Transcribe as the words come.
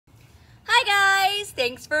guys,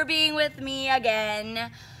 thanks for being with me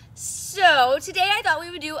again. So today I thought we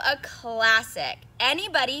would do a classic.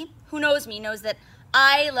 Anybody who knows me knows that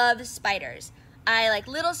I love spiders. I like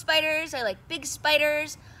little spiders, I like big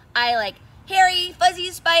spiders, I like hairy,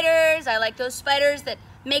 fuzzy spiders, I like those spiders that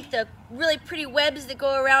make the really pretty webs that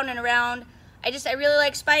go around and around. I really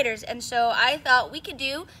like spiders, and so I thought we could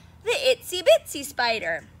do the Itsy Bitsy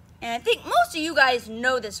Spider. And I think most of you guys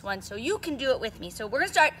know this one, so you can do it with me. So we're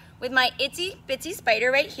gonna start with my Itsy Bitsy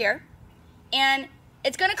Spider right here. And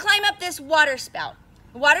it's gonna climb up this water spout.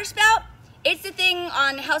 The water spout, it's the thing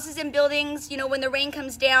on houses and buildings, you know, when the rain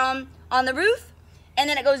comes down on the roof, and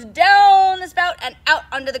then it goes down the spout and out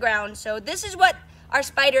onto the ground. So this is what our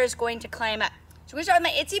spider is going to climb up. So we're gonna start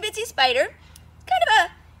with my Itsy Bitsy Spider. It's kind of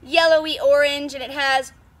a yellowy orange, and it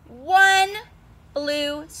has one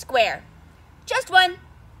blue square. Just one.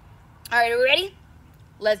 All right, are we ready?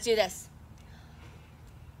 Let's do this.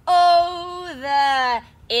 Oh, the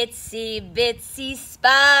Itsy Bitsy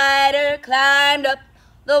Spider climbed up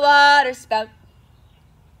the water spout.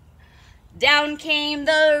 Down came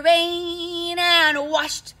the rain and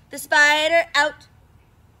washed the spider out.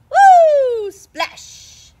 Woo!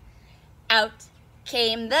 Splash! Out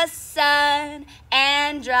came the sun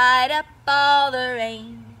and dried up all the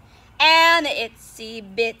rain. And the Itsy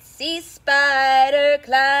Bitsy Spider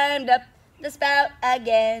climbed up the spout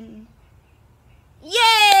again.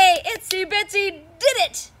 Yay! Itsy Bitsy did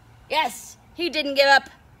it! Yes, he didn't give up.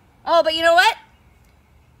 Oh, but you know what?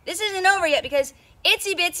 This isn't over yet because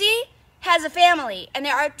Itsy Bitsy has a family, and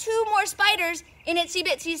there are 2 more spiders in Itsy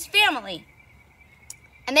Bitsy's family.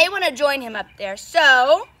 And they want to join him up there.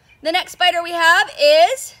 So, the next spider we have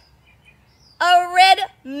is a red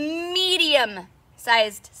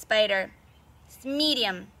medium-sized spider. It's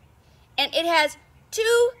medium. And it has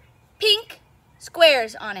 2 pink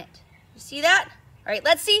squares on it. You see that? All right,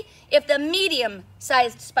 let's see if the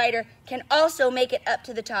medium-sized spider can also make it up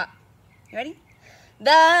to the top. You ready?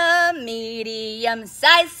 The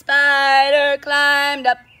medium-sized spider climbed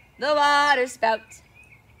up the water spout.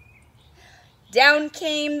 Down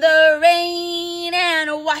came the rain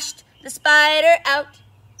and washed the spider out.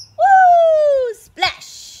 Woo!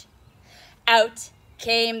 Splash! Out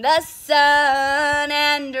came the sun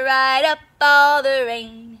and dried up all the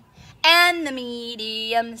rain. And the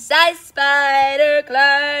medium-sized spider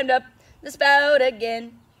climbed up the spout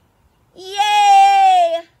again.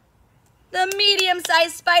 Yay! The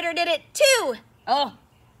medium-sized spider did it too. Oh,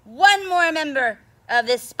 one more member of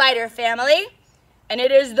this spider family, and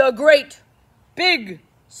it is the great big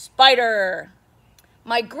spider.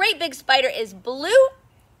 My great big spider is blue,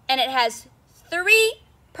 and it has 3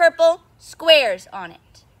 purple squares on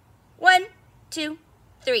it. 1, 2,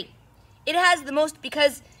 3. It has the most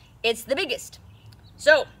because it's the biggest.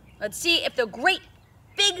 So, let's see if the great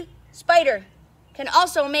big spider can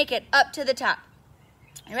also make it up to the top.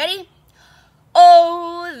 You ready?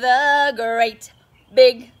 Oh, the great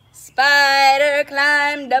big spider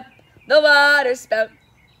climbed up the water spout.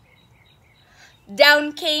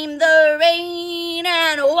 Down came the rain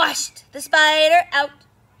and washed the spider out.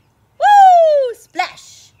 Woo!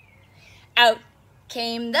 Splash! Out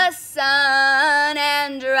came the sun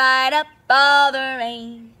and dried up all the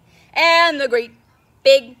rain. And the great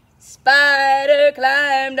big spider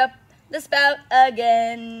climbed up the spout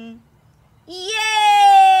again. Yay!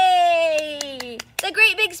 The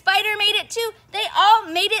great big spider made it too. They all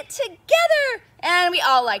made it together. And we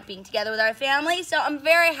all like being together with our family, so I'm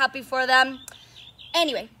very happy for them.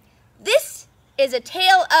 Anyway, this is a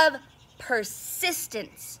tale of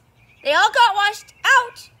persistence. They all got washed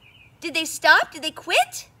out. Did they stop? Did they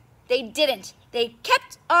quit? They didn't. They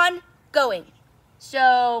kept on going.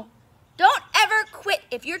 So don't ever quit.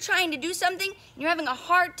 If you're trying to do something and you're having a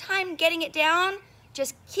hard time getting it down,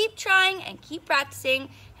 just keep trying and keep practicing,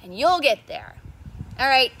 and you'll get there. All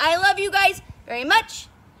right, I love you guys very much,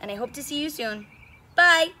 and I hope to see you soon.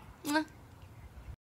 Bye. Mwah.